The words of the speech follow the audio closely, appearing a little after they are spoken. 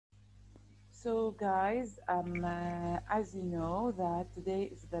So guys, as you know that today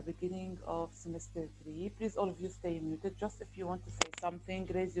is the beginning of semester 3. Please all of you stay muted. Just if you want to say something,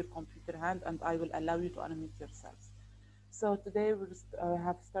 raise your computer hand and I will allow you to unmute yourselves. So today we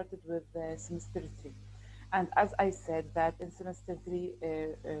have started with semester 3. And as I said that in semester 3,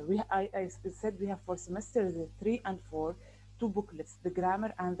 I said we have for semester 3 and 4, two booklets, the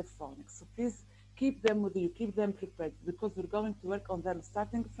grammar and the phonics. So please keep them with you, keep them prepared because we're going to work on them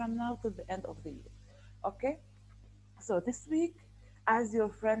starting from now till the end of the year. Okay? So this week, as your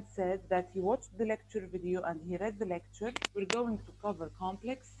friend said that he watched the lecture video and he read the lecture, we're going to cover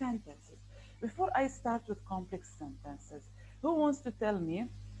complex sentences. Before I start with complex sentences, who wants to tell me,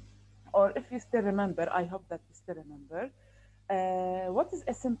 or if you still remember, I hope that you still remember, what is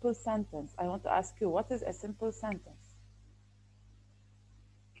a simple sentence? I want to ask you, what is a simple sentence?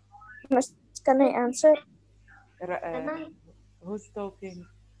 Miss, can I answer? Who's talking?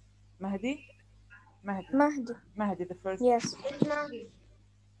 Mahdi? Mahdi. Mahdi. Mahdi, the first. Yes.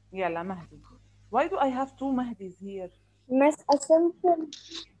 Yalla, Mahdi. Why do I have two Mahdis here? Miss, a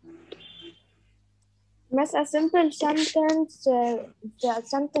simple sentence, the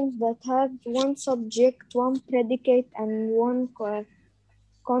sentence that has one subject, one predicate, and one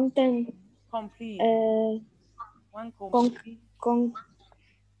content. Complete. Uh, One con- complete con-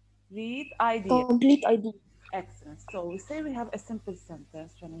 idea. complete idea. Excellent. So we say we have a simple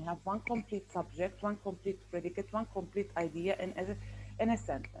sentence when we have one complete subject, one complete predicate, one complete idea in a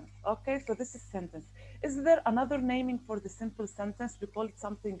sentence. Okay, so this is sentence. Is there another naming for the simple sentence? We call it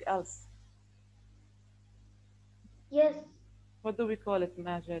something else. Yes, What do we call it,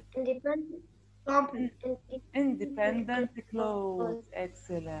 Majid? independent, Independent clause. clause.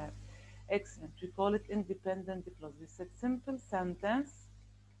 Excellent. Excellent. We call it independent clause. We said simple sentence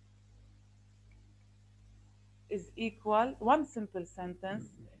is equal, one simple sentence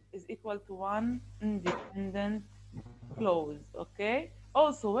is equal to one independent clause. Okay.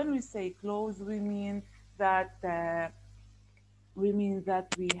 Also, when we say clause, we mean that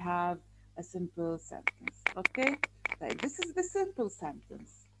we have a simple sentence. Okay. Right. This is the simple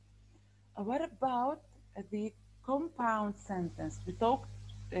sentence. What about the compound sentence? We talked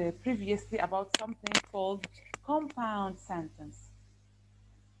previously about something called compound sentence.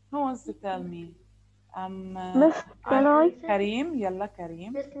 Who wants to tell me? Miss, can I? Karim, yalla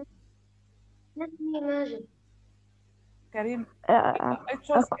Karim. Let me imagine. Karim, Uh, I a,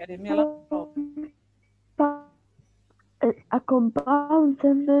 chose Karim, yalla. a compound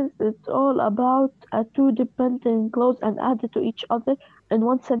sentence is all about two dependent clauses and added to each other in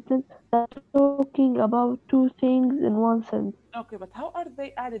one sentence that talking about two things in one sentence. Okay, but how are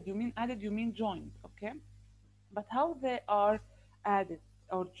they added? You mean added, you mean joined, okay? But how they are added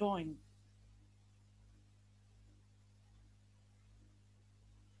or joined?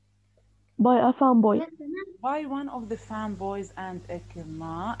 By a fanboy. By one of the fanboys and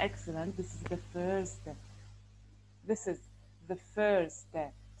Ekima. Excellent. This is the first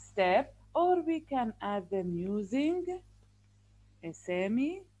step. Or we can add them using a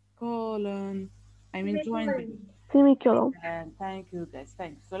semicolon. I mean, join them. Semicolon. And thank you, guys.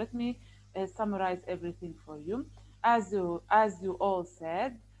 Thank you. So let me summarize everything for you. As you all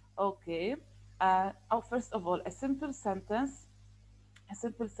said, okay. First of all, a simple sentence. A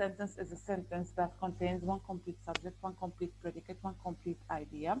simple sentence is a sentence that contains one complete subject, one complete predicate, one complete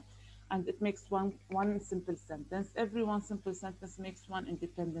idea, and it makes one simple sentence. Every one simple sentence makes one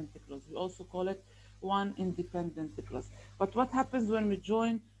independent clause. We also call it one independent clause. But what happens when we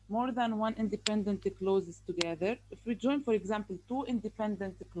join more than one independent clauses together? If we join, for example, two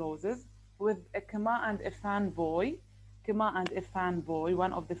independent clauses with a comma and a fanboy,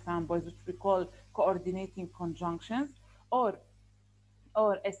 one of the fanboys, which we call coordinating conjunctions, or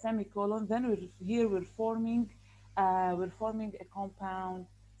a semicolon, then we're forming a compound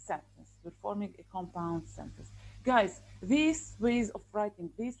sentence. We're forming a compound sentence. Guys, these ways of writing,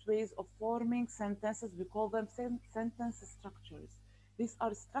 these ways of forming sentences, we call them sentence structures. These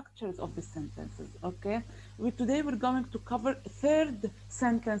are structures of the sentences, okay? Today we're going to cover a third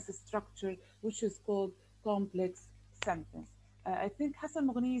sentence structure, which is called complex sentence. I think Hassan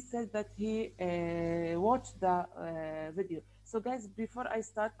Moghni said that he watched the video. So guys, before I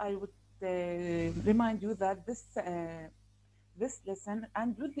start, I would remind you that this lesson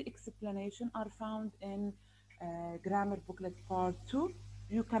and with the explanation are found in grammar booklet part 2.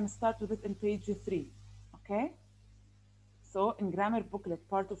 You can start with it in page 3, okay? So in grammar booklet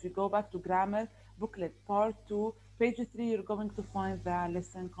part 2, if you go back to grammar booklet part 2, page 3, you're going to find the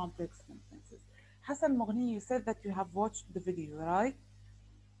lesson complex sentences. Hassan Moghni, you said that you have watched the video, right?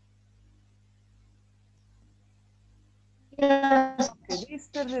 Yes. Okay, do you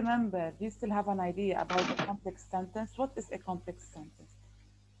still remember? Do you still have an idea about the complex sentence? What is a complex sentence?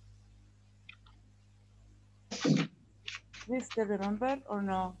 Do you still remember or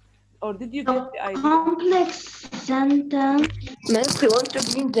no? Or did you get A the idea? complex sentence Miss, you want to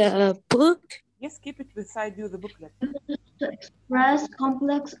read the book? Yes, keep it beside you, the booklet. to express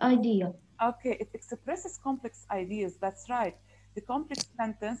complex idea. Okay, it expresses complex ideas. That's right. The complex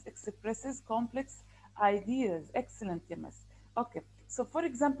sentence expresses complex ideas. Excellent, Yemes. Okay, so for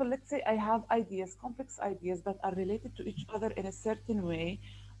example, let's say I have ideas, complex ideas that are related to each other in a certain way,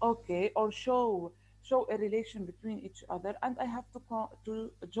 okay, or show a relation between each other, and I have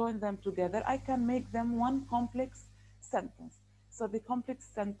to join them together. I can make them one complex sentence. So the complex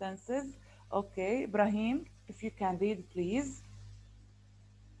sentences, okay, Ibrahim, if you can read, please.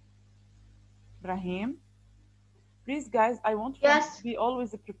 Ibrahim. Please, guys, I want from you to Yes. be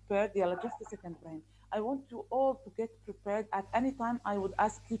always prepared. Yeah, just a second, Brian. I want you all to get prepared. At any time, I would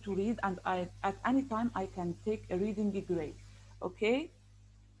ask you to read, and at any time, I can take a reading grade. Okay?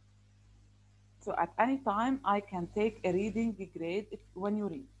 So at any time, I can take a reading grade when you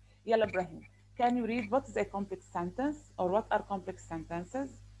read. Yalla, Ibrahim. Can you read what is a complex sentence or what are complex sentences?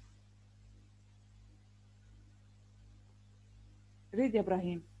 Read, ya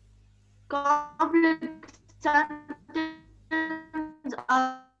Ibrahim. Complex sentences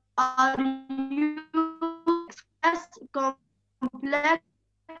are used to express complex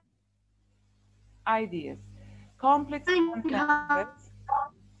Ideas. Complex showing how sentences.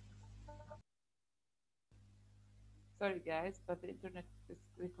 Sorry, guys, but the internet is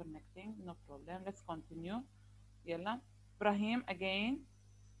reconnecting. No problem. Let's continue. Yalla. Ibrahim again.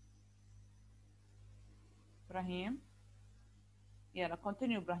 Ibrahim. Yalla,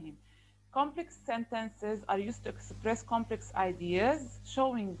 continue, Ibrahim. Complex sentences are used to express complex ideas,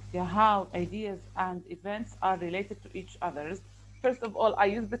 showing how ideas and events are related to each other. First of all, I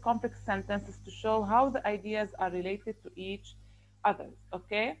use the complex sentences to show how the ideas are related to each other.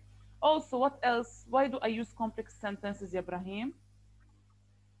 Okay? Also, what else? Why do I use complex sentences, Ibrahim?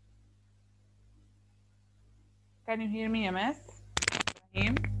 Can you hear me, MS?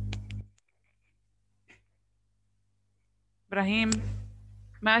 Ibrahim? Ibrahim?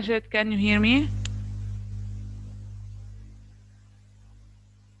 Majid, can you hear me?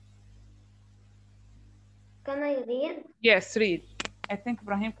 Can I read? Yes, read. I think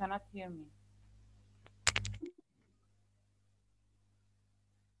Ibrahim cannot hear me.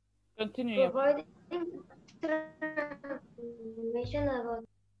 Continue, ya Ibrahim. Providing extra information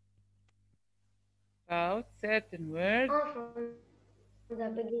About certain words. from the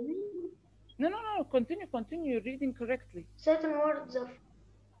beginning. No, no, no. Continue, continue. You're reading correctly. Certain words of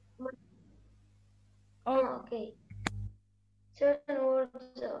Oh, okay. Certain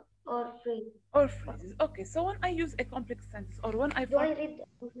words are free. or phrases. Okay, so when I use a complex sentence or when I Do form I read a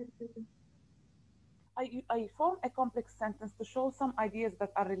complex sentence? I form a complex sentence to show some ideas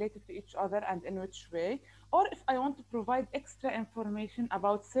that are related to each other and in which way, or if I want to provide extra information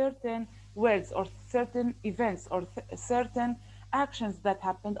about certain words or certain events or certain actions that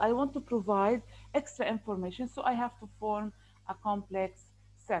happened, I want to provide extra information, so I have to form a complex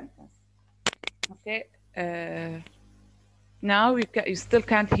sentence. Okay. Now you still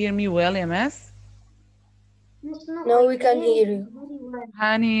can't hear me well, MS. Yes, no, No, I we can hear hear you you. very well.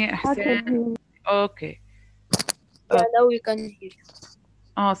 Hani, I can Hussein. hear you. Okay. Yeah, Okay. now we can hear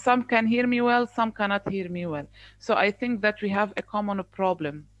you. Some can hear me well, some cannot hear me well. So I think that we have a common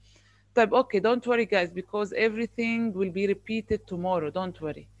problem. طيب, okay, don't worry, guys, because everything will be repeated tomorrow. Don't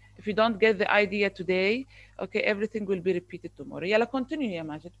worry. If you don't get the idea today, okay, everything will be repeated tomorrow. Yalla, continue, ya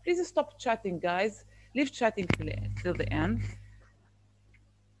Majid. Please stop chatting, guys. Leave chatting till the end.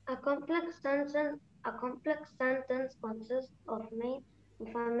 A complex sentence consists of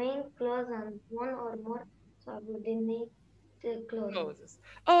a main clause and one or more subordinate clauses. Clauses.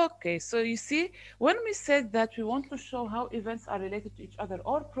 Okay, so you see, when we said that we want to show how events are related to each other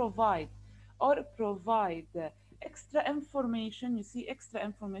or provide extra information, you see, extra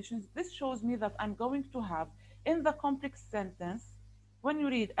information, this shows me that I'm going to have in the complex sentence, when you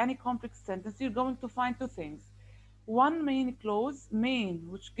read any complex sentence, you're going to find two things. One main clause, main,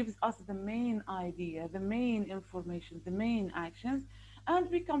 which gives us the main idea, the main information, the main actions, and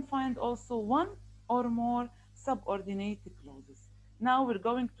we can find also one or more subordinate clauses. Now we're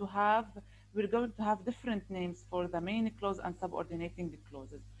going to have different names for the main clause and subordinating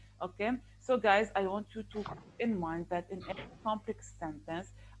clauses. Okay, so guys, I want you to keep in mind that in every complex sentence,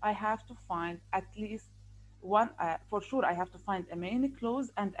 I have to find at least one, for sure, I have to find a main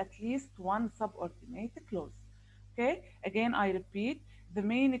clause and at least one subordinate clause. Okay, again, I repeat, The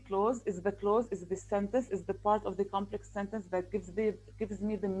main clause is the sentence, is the part of the complex sentence that gives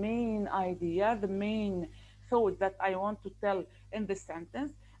me the main idea, the main thought that I want to tell in the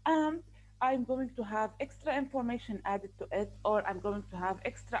sentence, and I'm going to have extra information added to it, or I'm going to have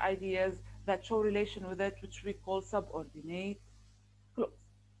extra ideas that show relation with it, which we call subordinate clause.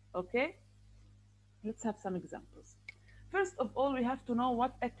 Okay, let's have some examples. First of all, we have to know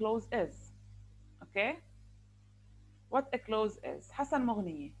what a clause is. Okay, what a clause is. Hassan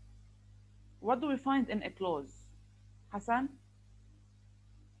Moghni, what do we find in a clause? Hassan?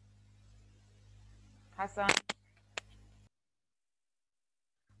 Hassan?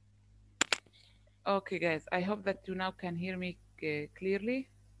 Okay, guys, I hope that you now can hear me clearly.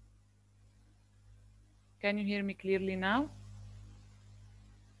 Can you hear me clearly now?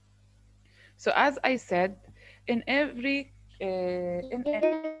 So, as I said, in every, in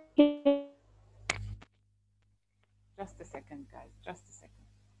a, just a second, guys, just a second.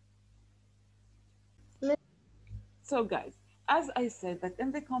 So, guys, as I said, that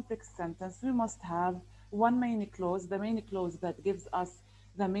in the complex sentence, we must have one main clause, the main clause that gives us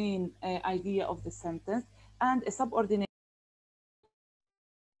the main idea of the sentence, and a subordinate.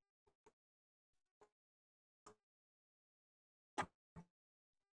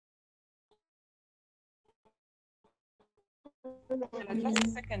 Just a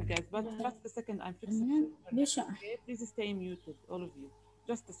second, guys, but just a second, I'm fixing the internet. Okay, please stay muted, all of you.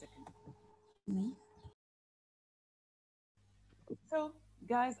 Just a second. So,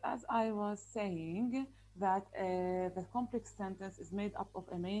 guys, as I was saying, that the complex sentence is made up of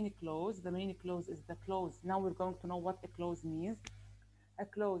a main clause. The main clause is the clause. Now we're going to know what a clause means. A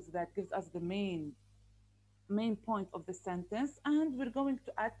clause that gives us the main point of the sentence, and we're going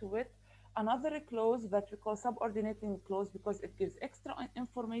to add to it another clause that we call subordinating clause because it gives extra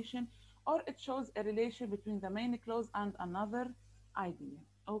information, or it shows a relation between the main clause and another idea.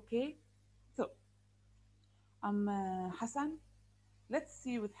 Okay, so Hassan, let's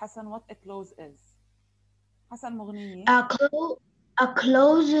see with Hassan what a clause is. Hassan Moghniyi. A, clo- a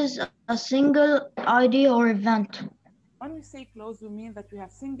clause is a single idea or event. When we say clause, we mean that we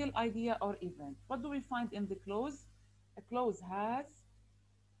have single idea or event. What do we find in the clause? A clause has,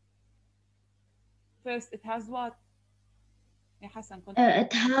 first, it has what? Yeah, Hassan, continue.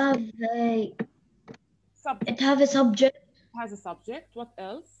 It have a Subject. it have a subject, It has a subject. What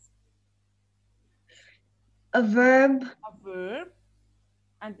else? a verb, A verb,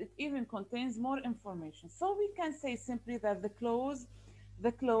 and it even contains more information. So we can say simply that the clause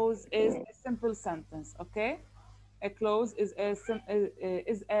is a simple sentence. Okay, a clause is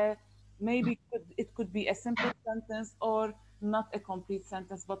a maybe it could be a simple sentence or not a complete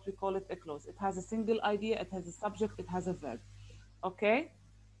sentence, but we call it a clause. It has a single idea, it has a subject, it has a verb. Okay,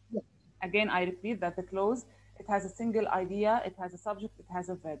 again I repeat that the clause, it has a single idea, it has a subject, it has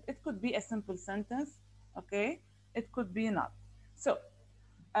a verb. It could be a simple sentence. Okay, it could be not. So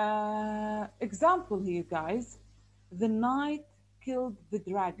example here, guys. The knight killed the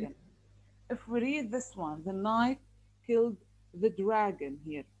dragon. If we read this one, the knight killed the dragon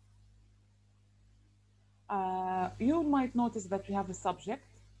here, you might notice that we have a subject.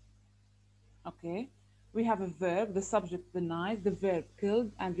 Okay, we have a verb, the subject, the knight, the verb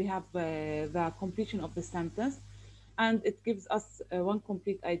killed, and we have the completion of the sentence, and it gives us one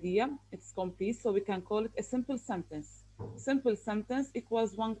complete idea. It's complete, so we can call it a simple sentence. Simple sentence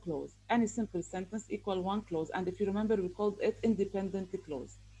equals one clause. Any simple sentence equal one clause, and if you remember, we called it independent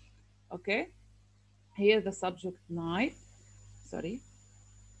clause. Okay, here the subject knife, sorry.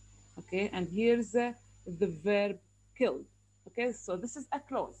 Okay, and here's the verb killed. Okay, so this is a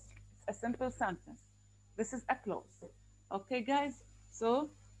clause. It's a simple sentence. This is a clause. Okay, guys,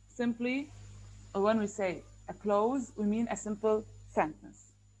 so simply when we say a clause, we mean a simple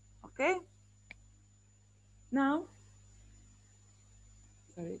sentence. Okay, now,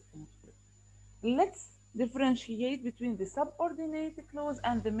 sorry, let's differentiate between the subordinate clause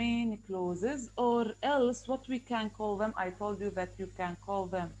and the main clauses, or else what we can call them. I told you that you can call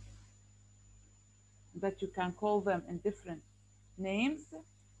them in different names,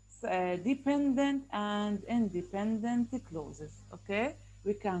 dependent and independent clauses. Okay,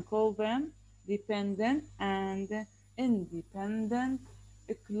 we can call them dependent and independent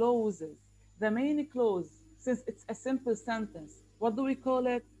clauses. The main clause, since it's a simple sentence, what do we call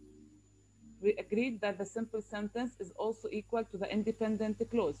it? We agreed that the simple sentence is also equal to the independent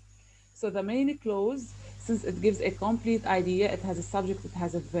clause. So the main clause, since it gives a complete idea, it has a subject, it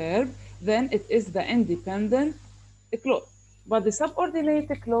has a verb, then it is the independent clause. But the subordinate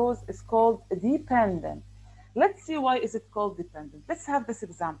clause is called dependent. Let's see why is it called dependent. Let's have this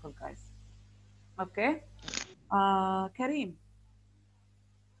example, guys. Okay. Kareem,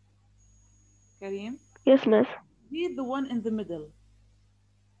 Kareem? Yes, miss. Read the one in the middle,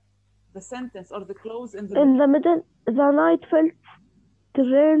 the sentence or the clause in the In middle. the middle, the night felt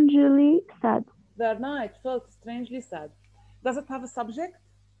strangely sad. The night felt strangely sad. Does it have a subject?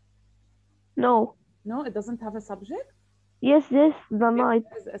 No. No, it doesn't have a subject. Yes, yes, the Yes, night.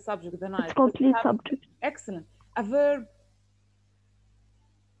 there is a subject, the It's night. Does it complete have subject. excellent. A verb.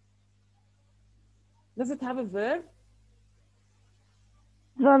 Does it have a verb?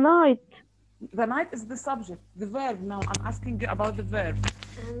 The night. The night is the subject. The verb. Now I'm asking you about the verb.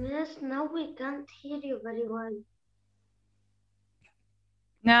 Miss, now we can't hear you very well.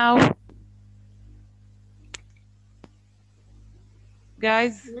 Now,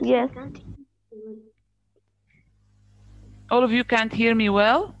 guys, Miss, we Yes. can't hear you well. all of you can't hear me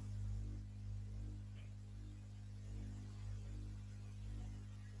well.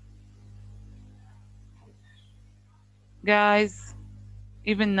 Guys,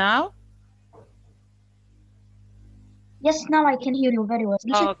 even now? Yes, now I can hear you very well.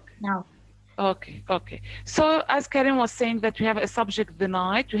 Speak it Okay. now. Okay, okay. So as Karim was saying that we have a subject, the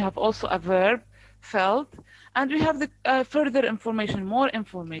night, we have also a verb, felt, and we have the further information, more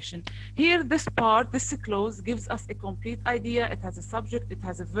information. Here, this part, this clause gives us a complete idea. It has a subject, it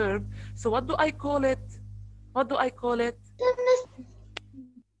has a verb. So what do I call it? What do I call it?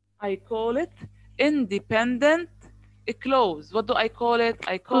 I call it independent clause. What do I call it?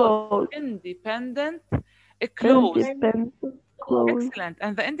 I call it Close. independent clause. Independent. Independent. Close. Excellent.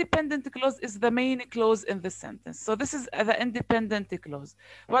 And the independent clause is the main clause in the sentence. So this is the independent clause.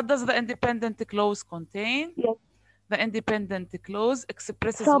 What does the independent clause contain? Yes. The independent clause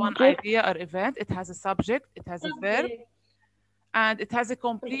expresses one Subject. idea or event. It has a subject, it has a verb, and it has a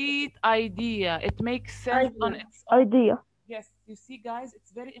complete idea. It makes sense on Idea. its own. Idea. Yes, you see, guys,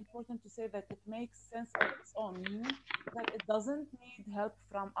 it's very important to say that it makes sense on its own, meaning that it doesn't need help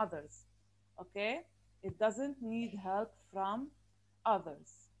from others. Okay? It doesn't need help from others.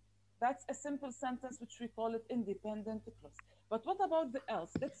 That's a simple sentence which we call it independent clause. But what about the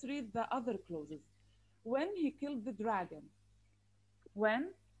else? Let's read the other clauses. When he killed the dragon. When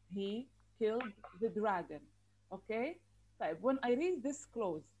he killed the dragon. Okay? طيب, when I read this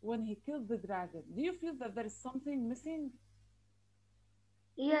clause, when he killed the dragon, do you feel that there is something missing?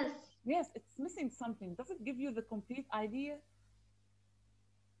 Yes. Yes, it's missing something. Does it give you the complete idea?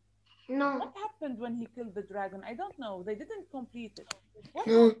 No. What happened when he killed the dragon? I don't know. They didn't complete it. What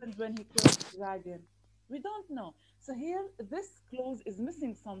happened when he killed the dragon? We don't know. So here, this clause is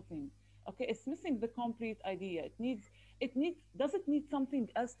missing something. Okay, it's missing the complete idea. Does it need something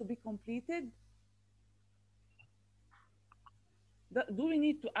else to be completed? Do we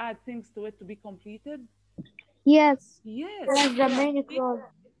need to add things to it to be completed? Yes. Yes. That's the So main clause.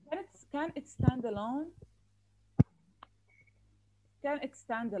 can it stand alone? Can it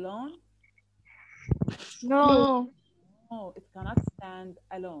stand alone? No. No, it cannot stand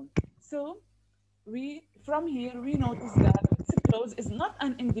alone. So from here we notice that this clause is not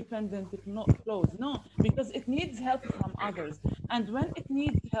an independent clause, no, because it needs help from others. And when it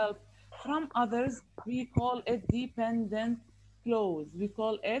needs help from others, we call it dependent clause. We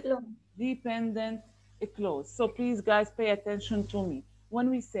call it dependent clause. So please, guys, pay attention to me. When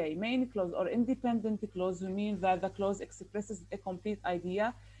we say main clause or independent clause, we mean that the clause expresses a complete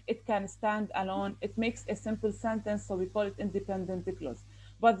idea. It can stand alone. It makes a simple sentence, so we call it independent clause.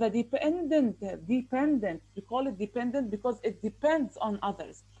 But the dependent, we call it dependent because it depends on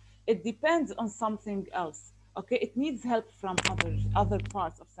others. It depends on something else. Okay, it needs help from other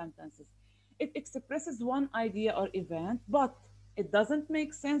parts of sentences. It expresses one idea or event, but it doesn't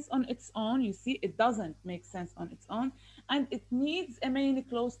make sense on its own. You see, it doesn't make sense on its own, and it needs a main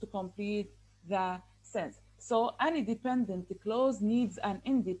clause to complete the sense. So any dependent clause needs an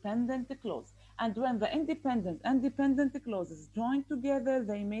independent clause. And when the independent and dependent clauses join together,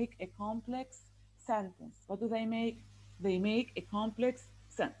 they make a complex sentence. What do they make? They make a complex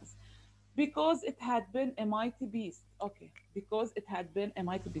sentence. Because it had been a mighty beast. Okay, because it had been a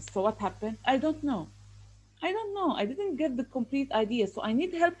mighty beast. So what happened? I don't know. I don't know. I didn't get the complete idea. So I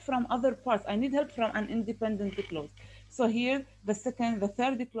need help from other parts. I need help from an independent clause. So here, the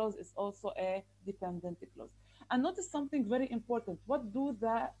third clause is also a dependent clause. And notice something very important. What do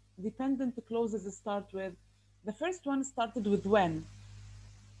the dependent clauses start with? The first one started with when,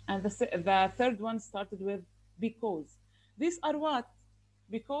 and the third one started with because. These are what?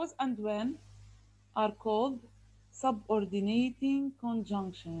 Because and when are called subordinating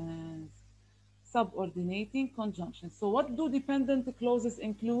conjunctions. Subordinating conjunctions. So what do dependent clauses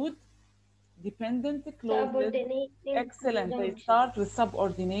include? Dependent clauses, Subordinating excellent. They conjunction. start with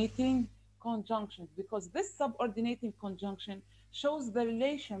subordinating conjunctions because this subordinating conjunction shows the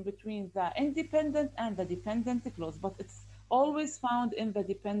relation between the independent and the dependent clause, but it's always found in the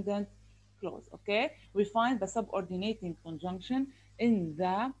dependent clause. Okay, we find the subordinating conjunction in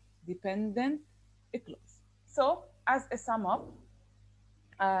the dependent clause. So, as a sum up,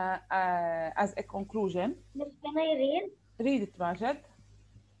 as a conclusion, Miss, can I read? read it, Majid.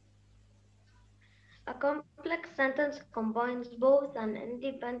 A complex sentence combines both an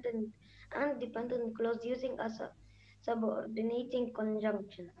independent and dependent clause using a subordinating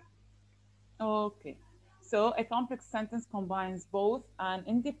conjunction. Okay. So a complex sentence combines both an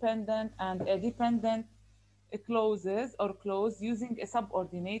independent and a dependent clauses or clause using a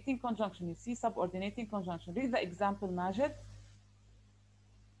subordinating conjunction. You see subordinating conjunction. Read the example, Majid.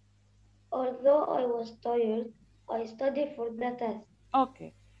 Although I was tired, I studied for the test.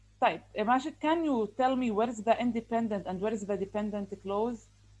 Okay. Type. Majid, can you tell me where is the independent and where is the dependent clause?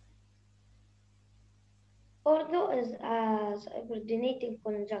 Although is a subordinating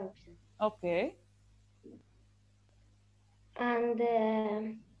conjunction. Okay. And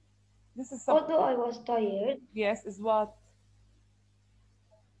This is although subordinate. I was tired Yes, is what?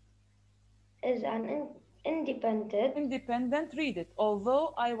 is an independent. Independent. Read it.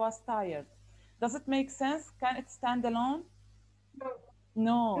 Although I was tired. Does it make sense? Can it stand alone? No,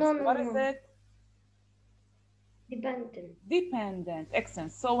 No. no, So no, what is no. it? Dependent. Dependent.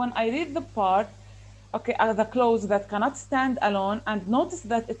 Excellent. So when I read the part, okay, the clause that cannot stand alone, and notice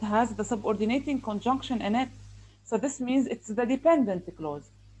that it has the subordinating conjunction in it. So this means it's the dependent clause.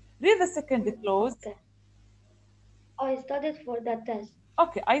 Read the second clause. Okay. I studied for the test.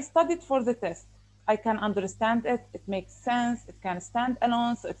 Okay, I studied for the test. I can understand it. It makes sense. It can stand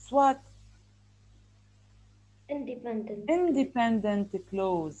alone. So it's what? Independent clause. Independent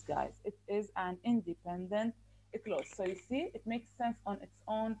clause, guys. It is an independent clause. So you see, it makes sense on its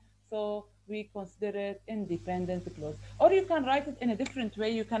own. So we consider it independent clause. Or you can write it in a different way.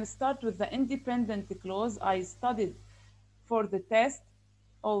 You can start with the independent clause. I studied for the test,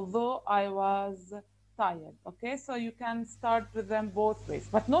 although I was tired. Okay, so you can start with them both ways.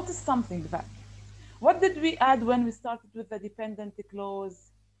 But notice something that what did we add when we started with the dependent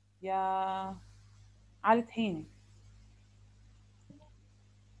clause? Yeah, على طحينة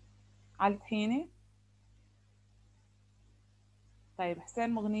على طحينة. طيب حسين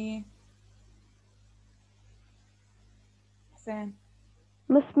مغنية. حسين.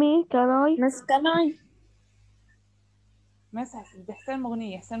 Miss me, can I? Miss, can I? مس بدي حسين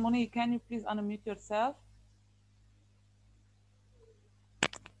مغنية. حسين مغنية, can you please unmute yourself?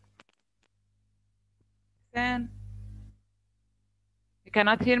 حسين. You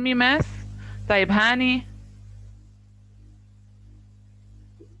cannot hear me, Miss? طيب هاني.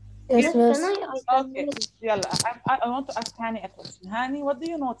 Yes, Miss, can Miss. I can Okay, read. يلا. I want to ask Hani a question. Hani, what do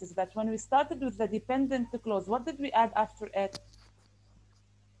you notice that when we started with the dependent clause, what did we add after it?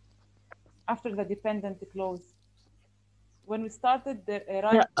 After the dependent clause? When we started the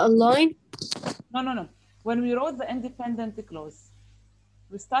right? A line. No, no, no. When we wrote the independent clause,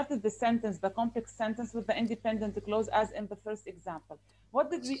 we started the sentence, the complex sentence, with the independent clause as in the first example. What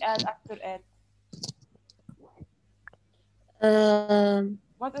did we add after it?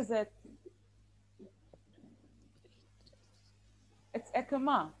 What is it? It's a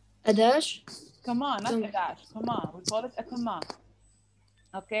comma. A dash. Comma, not a dash. Comma. We call it a comma.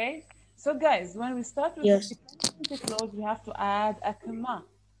 Okay? So guys, when we start with the Yes. dependent clause, we have to add a comma.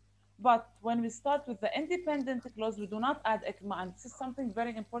 But when we start with the independent clause, we do not add a comma. And this is something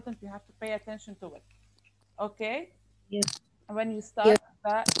very important. You have to pay attention to it. Okay? Yes. When you Yes.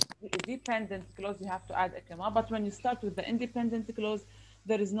 start the dependent clause, you have to add a comma. But when you start with the independent clause,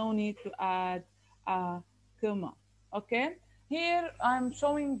 there is no need to add a comma. Okay? Here I'm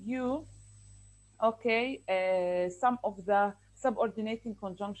showing you, okay, some of the subordinating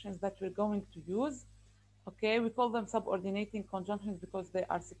conjunctions that we're going to use. Okay, we call them subordinating conjunctions because they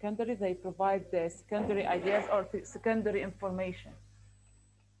are secondary. They provide the secondary ideas or secondary information.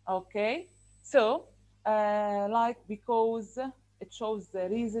 Okay, so like because it shows the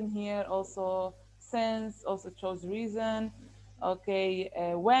reason here, also since also it shows reason. Okay,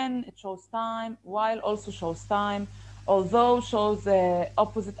 when it shows time, while also shows time, although shows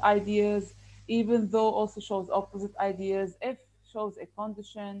opposite ideas, even though also shows opposite ideas, if shows a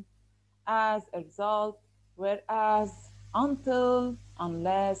condition, as a result, whereas, until,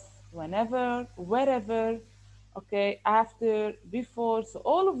 unless, whenever, wherever, okay, after, before. So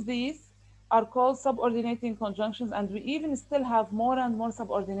all of these are called subordinating conjunctions, and we even still have more and more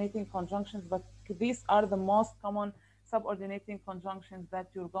subordinating conjunctions, but these are the most common subordinating conjunctions that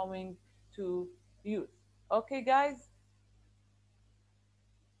you're going to use. Okay, guys?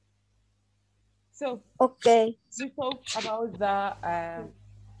 So Okay. we talked about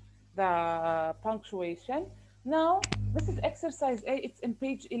the punctuation. Now, this is exercise A. It's in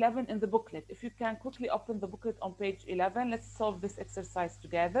page 11 in the booklet. If you can quickly open the booklet on page 11, let's solve this exercise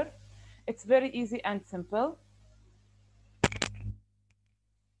together. It's very easy and simple.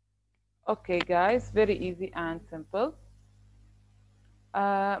 Okay, guys, very easy and simple.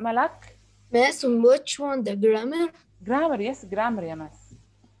 Malak, Miss, which one? The grammar? grammar, yes, grammar, ya mas.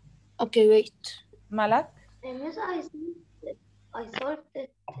 Okay, wait. Malak, Miss, I solved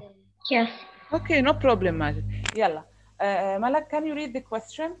it. Yes. okay, no problem, Majid. Yalla. Malak, can you read the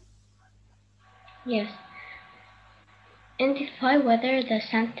question? Yes. Identify whether the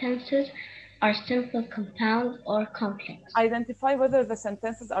sentences are simple, compound, or complex. Identify whether the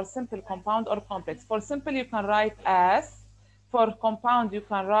sentences are simple, compound, or complex. For simple, you can write as. For compound, you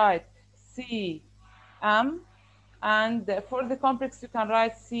can write C, M. And for the complex, you can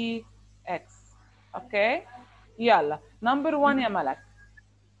write C, X. Okay? Yalla. Number one, ya Malak.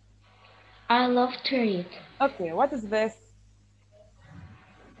 I love to read. Okay, what is this?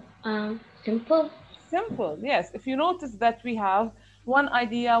 Simple. Simple, yes. If you notice that we have one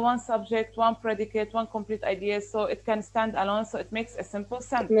idea, one subject, one predicate, one complete idea, so it can stand alone, so it makes a simple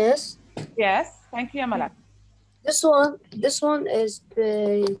sentence. Miss, Yes, thank you, ya Malak. this one is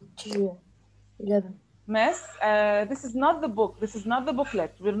page 11. Miss, this is not the book. This is not the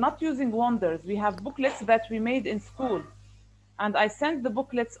booklet. We're not using wonders. We have booklets that we made in school, and I sent the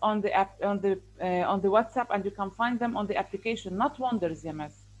booklets on the app on the WhatsApp, and you can find them on the application. Not wonders, ya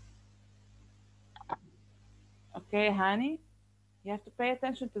miss. Okay, Hani, you have to pay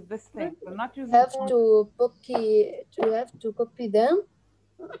attention to this thing. We're not using. You have to copy them.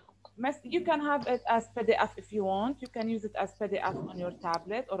 Miss, you can have it as PDF if you want. You can use it as PDF on your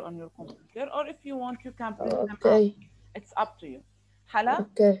tablet or on your computer, or if you want, you can print them out. Okay, It's up to you. Hala?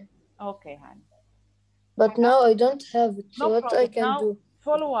 okay. Okay, Hani. But now I don't have it. No What I problem. can Now, do?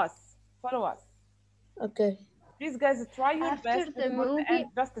 follow us. Follow us. Okay. Please, guys, try your After best the before the movie- end.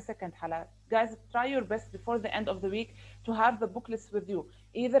 Just a second, Hala. Guys, try your best before the end of the week to have the booklets with you,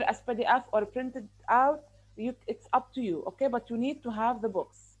 either as PDF or printed out. It's up to you, okay? But you need to have the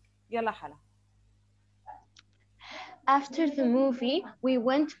books. Yalla, Hala. After the movie, we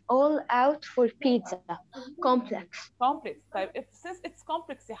went all out for pizza. Complex. Complex. Type. Since it's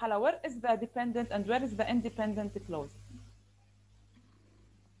complex, ya Hala, where is the dependent and where is the independent clause?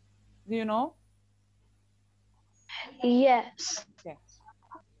 Do you know? Yes. Okay.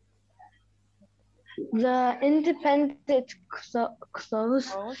 The independent clause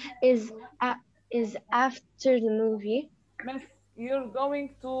Clause. is after the movie. Miss, you're going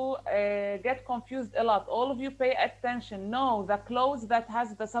to get confused a lot. All of you pay attention. No, the clause that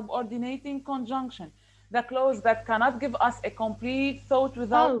has the subordinating conjunction, the clause that cannot give us a complete thought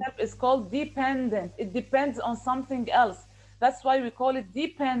without help is called dependent. It depends on something else. That's why we call it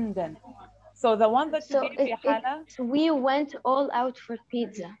dependent. So the one that you gave me, Hala, we went all out for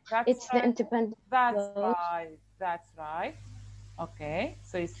pizza. that's It's right. the independent That's clause. right. That's right. Okay.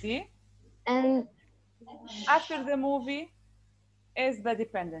 So you see, And after the movie is the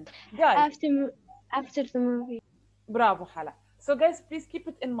dependent. Guys, after the movie. bravo, Hala. So guys, please keep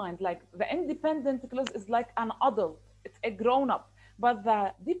it in mind. Like the independent clause is like an adult. It's a grown-up. But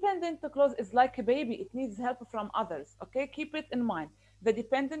the dependent clause is like a baby. It needs help from others. Okay, keep it in mind. The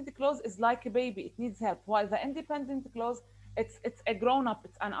dependent clause is like a baby. It needs help. While the independent clause, it's a grown-up.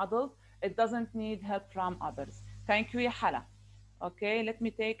 It's an adult. It doesn't need help from others. Thank you, ya Hala. Okay, let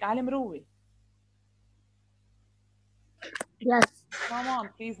me take Alim Rui. Yes. Come on,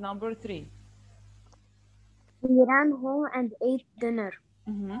 please. Number 3. We ran home and ate dinner.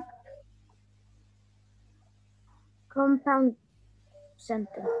 Mm-hmm. Compound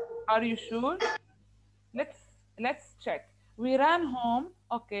sentence. Are you sure? Let's check. We ran home.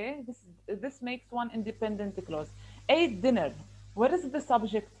 Okay, this makes one independent clause. Ate dinner. What is the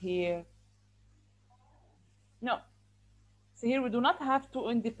subject here? No. So here we do not have two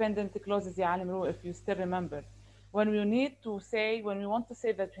independent clauses, ya Alim Ru, if you still remember. When we want to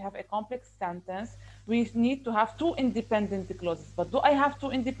say that we have a complex sentence, we need to have two independent clauses. But do I have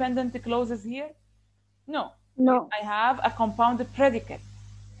two independent clauses here? No. No. I have a compounded predicate.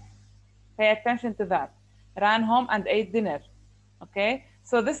 Pay attention to that. Ran home and ate dinner. Okay?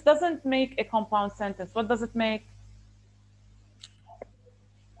 So this doesn't make a compound sentence. What does it make?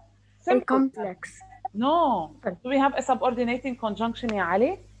 Simple. A complex. No. Do we have a subordinating conjunction, ya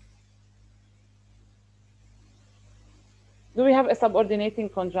Ali? Do we have a subordinating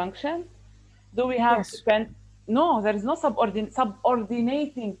conjunction? Do we have No, there is no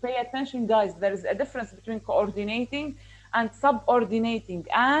subordinating. Pay attention, guys. There is a difference between coordinating and subordinating.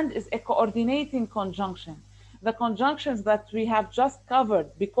 And is a coordinating conjunction. The conjunctions that we have just covered,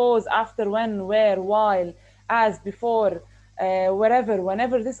 because, after, when, where, while, as, before, wherever,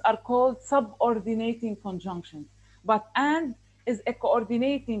 whenever, these are called subordinating conjunctions. But and is a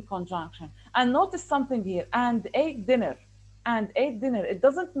coordinating conjunction. And notice something here: and ate dinner, and ate dinner. It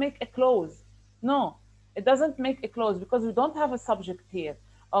doesn't make a clause. No, it doesn't make a clause because we don't have a subject here.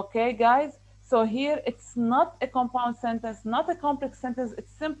 Okay, guys? So here it's not a compound sentence, not a complex sentence.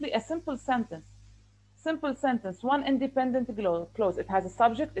 It's simply a simple sentence. Simple sentence, one independent clause. It has a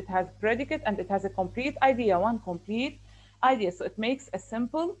subject, it has predicate, and it has a complete idea. One complete idea. So it makes a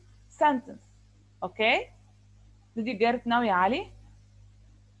simple sentence. Okay? Did you get it now, يا علي?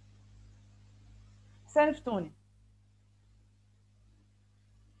 حسين فتوني.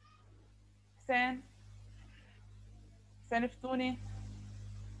 حسين. حسين فتوني.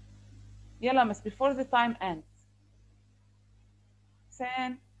 يلا miss, before the time ends.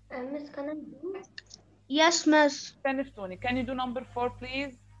 حسين. Miss, can I do? Yes, miss. حسين فتوني. Can you do number 4,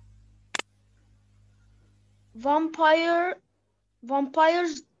 please? Vampires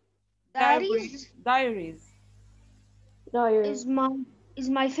Diaries. Diaries Diaries. Diary. is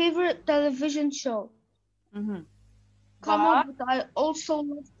my favorite television show. Mm-hmm. Comma, But, but I also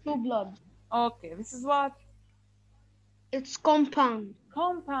love True Blood. okay, this is what? It's compound.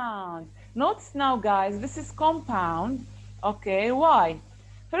 Compound. Notice now, guys, this is compound. Okay, why?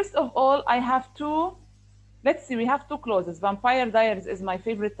 First of all, I have two. Let's see, we have two clauses. Vampire Diaries is my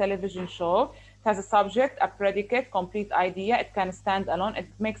favorite television show. It has a subject, a predicate, complete idea. It can stand alone. It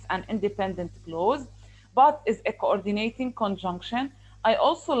makes an independent clause, but is a coordinating conjunction. I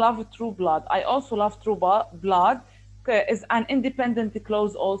also love True Blood. I also love True Blood. Is an independent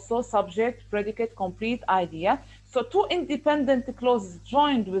clause also, subject, predicate, complete idea. So two independent clauses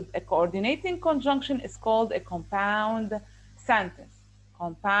joined with a coordinating conjunction is called a compound sentence.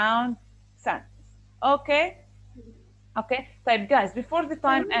 Compound sentence. Okay. Okay. طيب guys, before the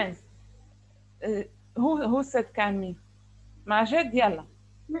time ends, uh, who said can me? ماجد يلا.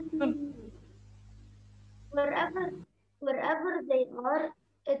 Miss, wherever wherever they are,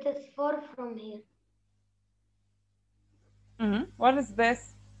 it is far from here. What is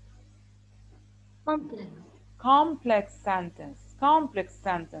this? Complex. Complex sentence. Complex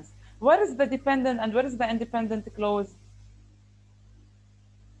sentence. Where is the dependent and where is the independent clause?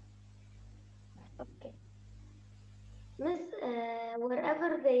 Okay. Miss,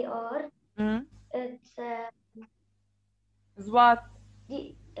 wherever they are, it's Is what?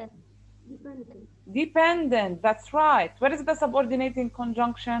 dependent. Dependent. That's right. Where is the subordinating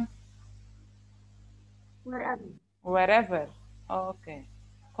conjunction? Wherever. Wherever. Okay.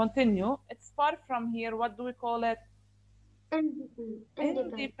 Continue. It's far from here. What do we call it?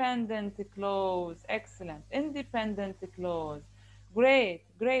 Independent. Independent clause. Excellent. Independent clause. Great.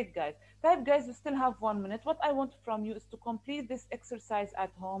 Great, guys. Type, guys, we still have 1 minute. What I want from you is to complete this exercise at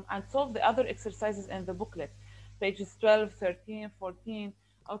home and solve the other exercises in the booklet. Pages 12, 13, 14.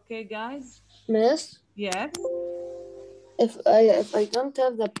 Okay, guys? Miss, Yes. if I don't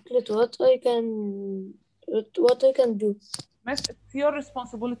have the booklet, what I can do? Miss, it's your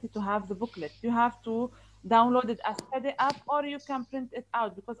responsibility to have the booklet. You have to download it as PDF or you can print it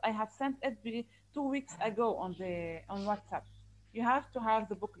out because I have sent it 2 weeks ago on WhatsApp. You have to have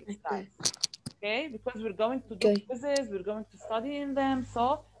the booklets, guys. Okay, because we're going to do Okay. quizzes, we're going to study in them, so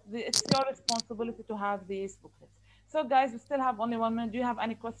it's your responsibility to have these booklets. So, guys, we still have only 1 minute. Do you have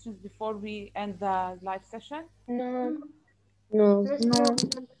any questions before we end the live session? No. Mm, No. Miss, no.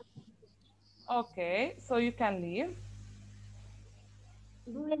 Okay, so you can leave.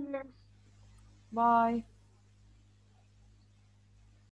 Doing Bye.